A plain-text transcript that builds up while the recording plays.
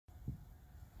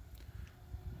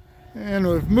And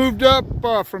we've moved up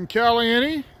from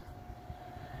Caliente,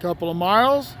 a couple of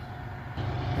miles,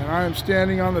 and I am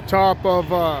standing on the top of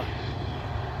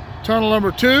tunnel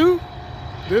number 2.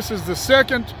 This is the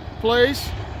second place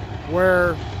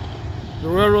where the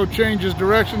railroad changes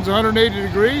directions 180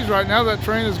 degrees. Right now that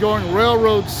train is going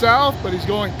railroad south, but he's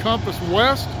going compass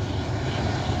west.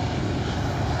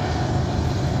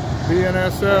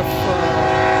 BNSF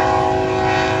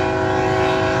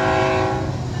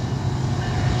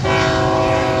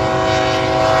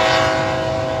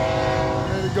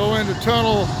go into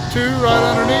tunnel 2 right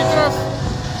underneath us.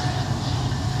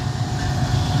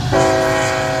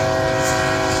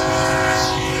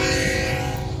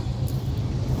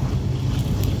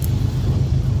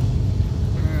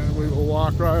 And we will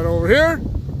walk right over here.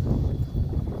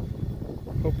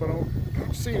 Hope I don't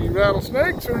see any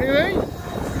rattlesnakes or anything.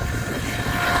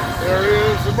 There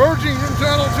is emerging from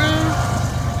tunnel 2.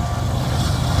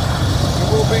 And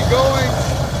we'll be going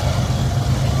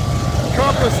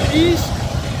compass east.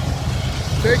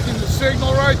 Taking the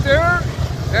signal right there.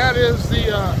 That is the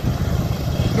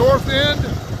north end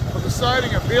of the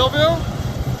siding of Bealville.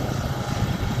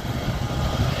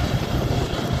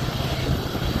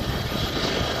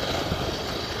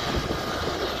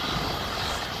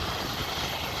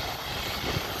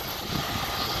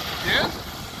 Again,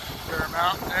 Bear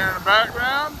Mountain there in the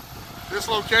background. This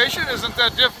location isn't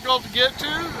that difficult to get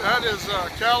to. That is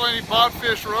Caliente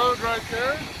Bodfish Road right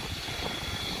there.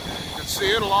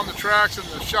 See it along the tracks in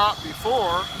the shop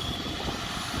before,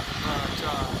 but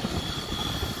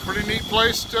pretty neat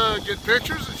place to get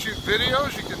pictures and shoot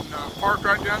videos. You can park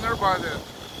right down there by the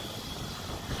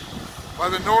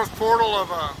north portal of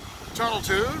tunnel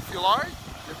 2 if you like.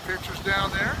 Get pictures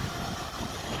down there.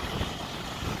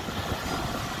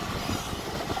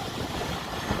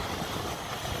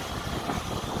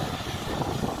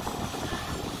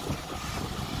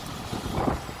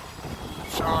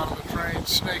 Shot of the train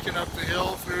snaking up the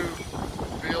hill through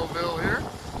Bealville here.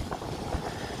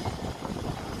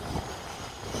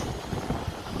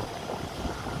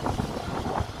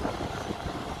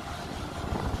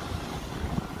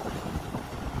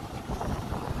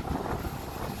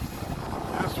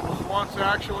 This was once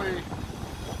actually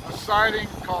a siding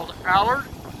called Allard,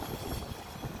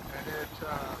 and it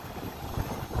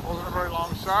wasn't a very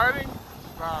long siding,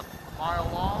 about a mile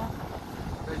long.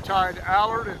 They tied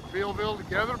Allard and Bealville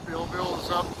together. Bealville is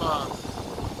up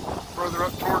further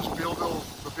up towards Bealville,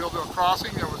 the Bealville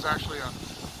crossing. There was actually a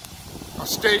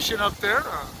station up there,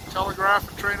 a telegraph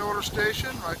and train order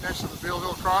station right next to the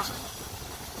Bealville crossing.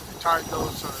 They tied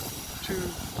those two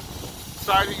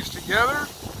sidings together. I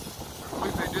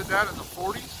believe they did that in the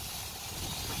 40s.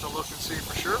 Have to look and see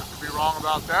for sure. Could be wrong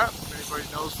about that. If anybody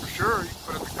knows for sure, you can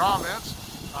put it in the comments.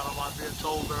 I don't mind being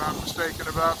told that I'm mistaken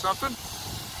about something.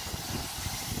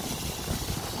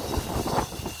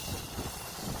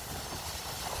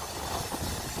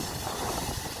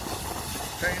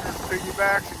 Containers,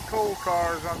 piggybacks, and coal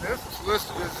cars on this. It's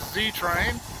listed as a Z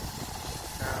train,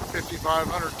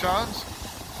 5,500 tons.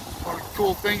 One of the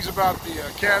cool things about the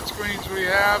CAD screens we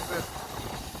have that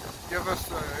give us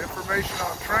the information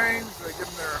on trains. They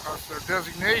give them us their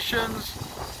designations,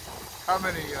 how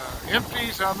many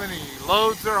empties, how many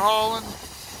loads they're hauling,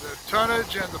 the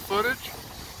tonnage and the footage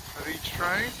of each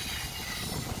train.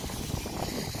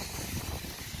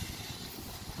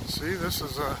 See, this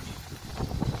is a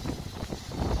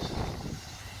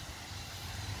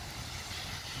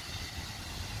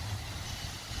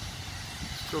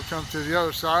still come to the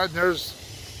other side, and there's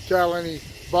Caliente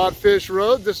Bodfish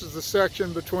Road. This is the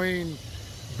section between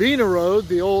Bena Road,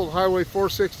 the old Highway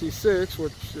 466,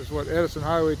 which is what Edison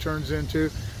Highway turns into,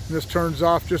 and this turns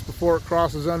off just before it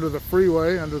crosses under the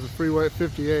freeway at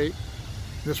 58.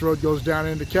 This road goes down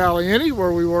into Caliente,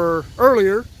 where we were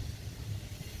earlier,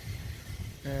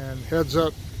 and heads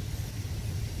up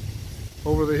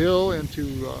over the hill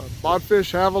into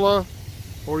Bodfish, Havilah,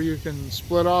 or you can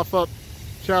split off up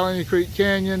Caliente Creek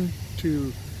Canyon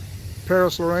to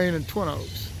Paris, Lorraine, and Twin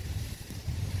Oaks.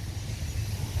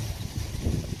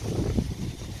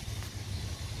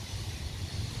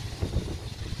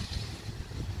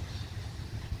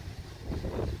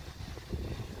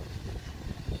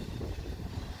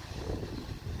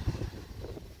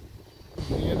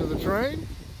 The end of the train,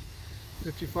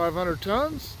 5,500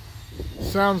 tons.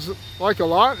 Sounds like a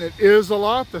lot, and it is a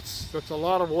lot. That's a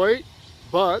lot of weight,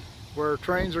 but where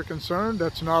trains are concerned,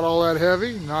 that's not all that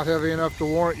heavy, not heavy enough to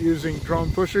warrant using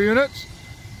drone pusher units.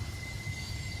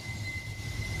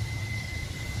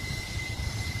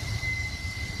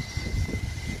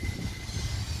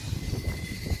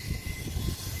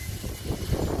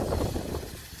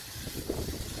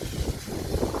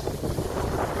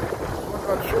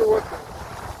 not sure what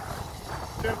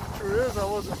the temperature is. I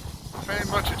wasn't paying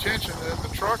much attention to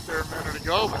the truck there a minute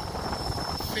ago, but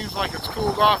it seems like it's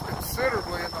cooled off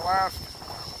considerably in the last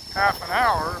half an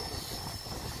hour. It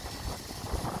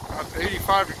was about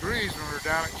 85 degrees when we were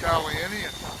down at Caliente,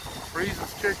 and the breeze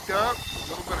has kicked up. A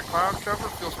little bit of cloud cover,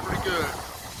 feels pretty good.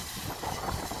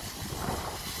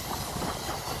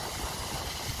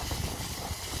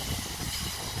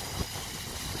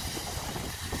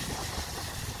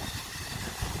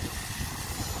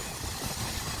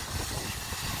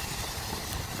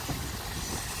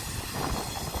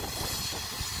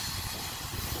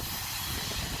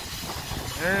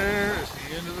 There is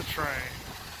the end of the train.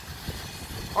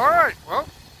 All right, well,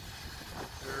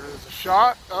 there is a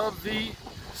shot of the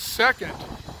second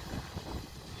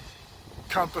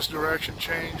compass direction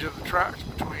change of the tracks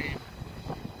between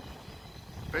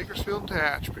Bakersfield and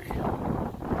Tehachapi.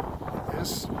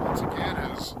 This, once again,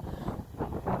 is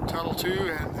Tunnel 2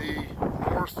 and the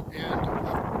north end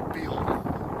of